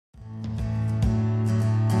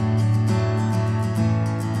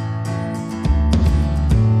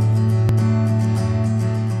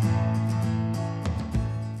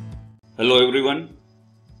Hello everyone,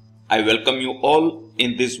 I welcome you all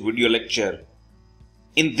in this video lecture.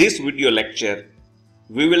 In this video lecture,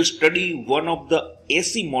 we will study one of the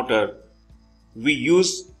AC motor we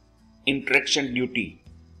use in traction duty,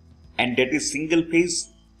 and that is single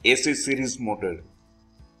phase AC series motor.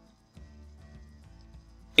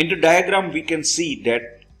 In the diagram we can see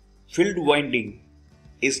that field winding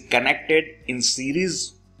is connected in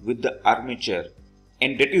series with the armature,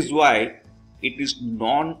 and that is why it is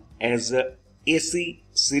known as a AC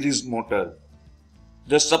series motor.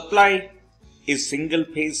 The supply is single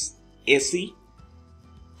phase AC,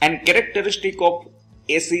 and characteristic of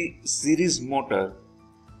AC series motor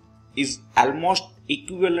is almost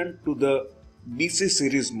equivalent to the DC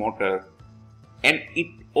series motor, and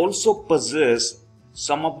it also possesses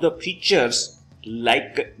some of the features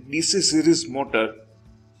like DC series motor,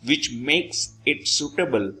 which makes it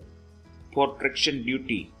suitable for traction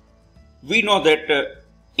duty. We know that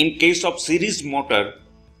in case of series motor,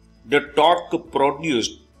 the torque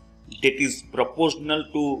produced that is proportional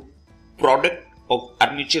to product of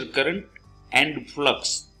armature current and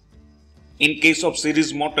flux. In case of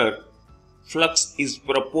series motor, flux is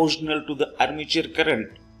proportional to the armature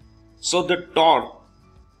current, so the torque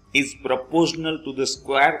is proportional to the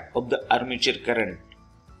square of the armature current.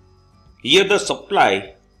 Here the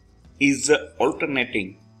supply is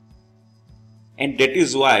alternating, and that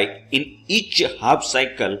is why in each half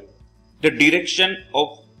cycle the direction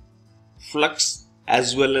of flux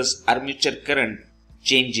as well as armature current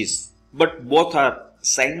changes, but both are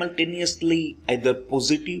simultaneously either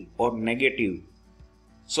positive or negative.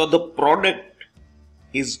 So the product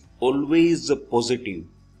is always positive,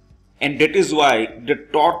 and that is why the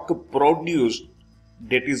torque produced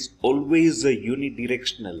that is always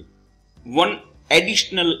unidirectional. One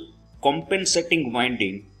additional compensating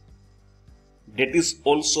winding that is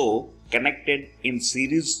also connected in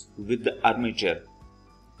series with the armature.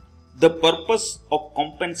 The purpose of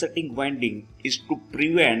compensating winding is to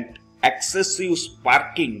prevent excessive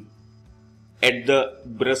sparking at the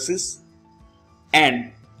brushes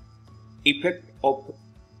and effect of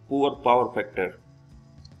poor power factor.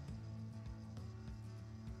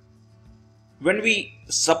 When we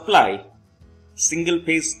supply single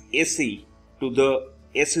phase AC to the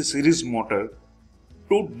AC series motor,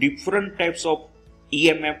 two different types of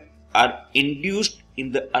EMF are induced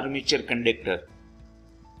in the armature conductor.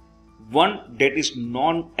 One that is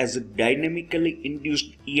known as a dynamically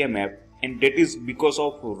induced EMF, and that is because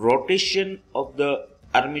of rotation of the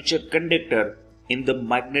armature conductor in the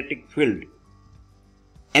magnetic field.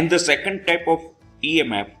 And the second type of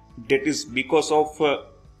EMF that is because of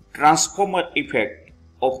transformer effect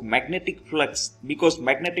of magnetic flux, because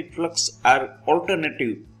magnetic flux are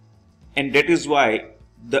alternative, and that is why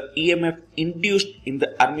the EMF induced in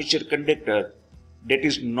the armature conductor that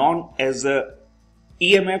is known as a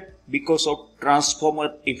EMF because of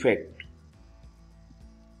transformer effect.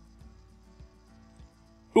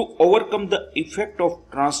 To overcome the effect of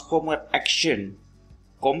transformer action,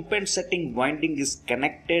 compensating winding is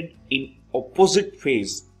connected in opposite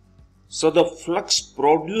phase, so the flux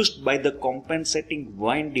produced by the compensating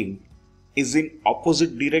winding is in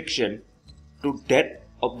opposite direction to that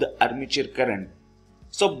of the armature current.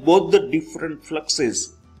 So both the different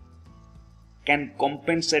fluxes can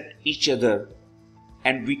compensate each other,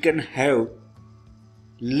 and we can have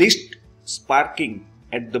least sparking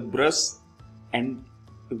at the brush, and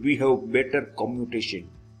we have better commutation.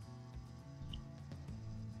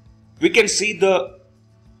 We can see the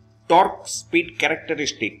torque speed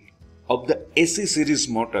characteristic of the AC series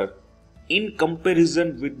motor in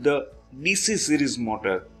comparison with the DC series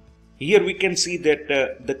motor. Here we can see that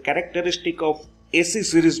the characteristic of AC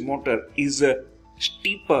series motor is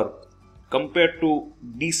steeper compared to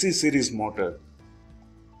DC series motor.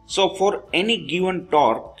 So for any given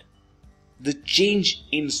torque, the change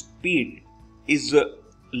in speed is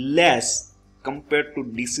less compared to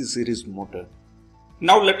DC series motor.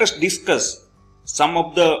 Now let us discuss some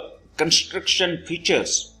of the construction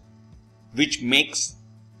features which makes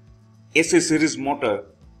AC series motor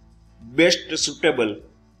best suitable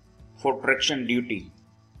for traction duty.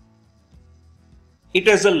 It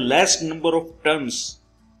has a less number of turns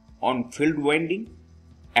on field winding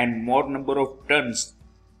and more number of turns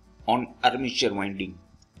on armature winding.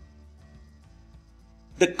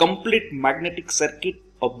 The complete magnetic circuit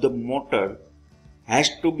of the motor has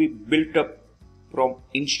to be built up from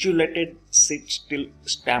insulated sheet steel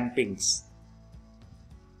stampings.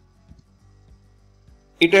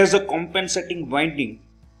 It has a compensating winding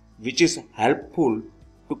which is helpful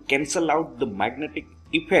to cancel out the magnetic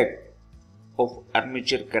effect of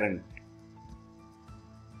armature current.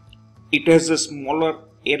 It has a smaller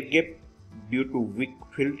air gap due to weak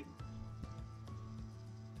field.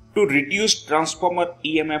 To reduce transformer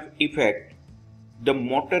EMF effect, the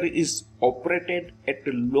motor is operated at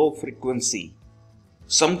a low frequency.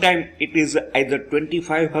 Sometimes it is either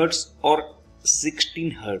 25 Hz or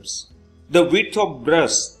 16 Hz. The width of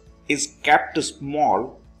brush is kept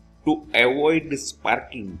small to avoid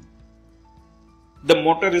sparking. The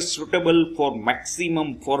motor is suitable for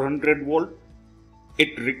maximum 400 volt.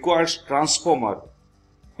 It requires transformer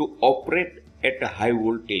to operate at a high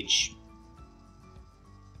voltage.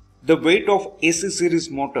 The weight of AC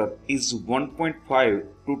series motor is 1.5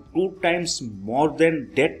 to 2 times more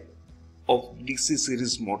than that of DC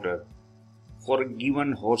series motor for a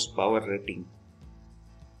given horsepower rating.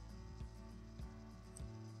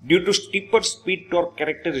 Due to steeper speed torque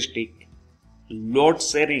characteristic, load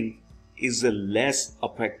sharing is less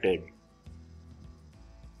affected.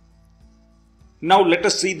 Now let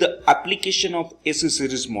us see the application of AC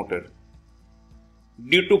series motor.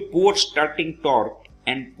 Due to poor starting torque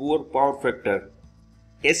and poor power factor,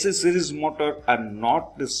 AC series motor are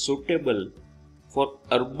not suitable for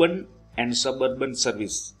urban and suburban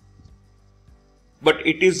service, but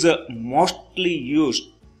it is mostly used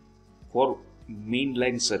for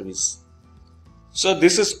mainline service. So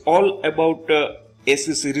this is all about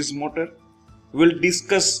AC series motor. We'll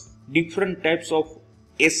discuss different types of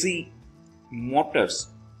AC motors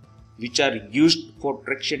which are used for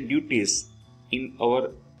traction duties in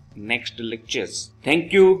our next lectures.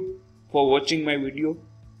 Thank you for watching my video.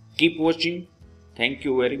 Keep watching. Thank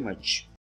you very much.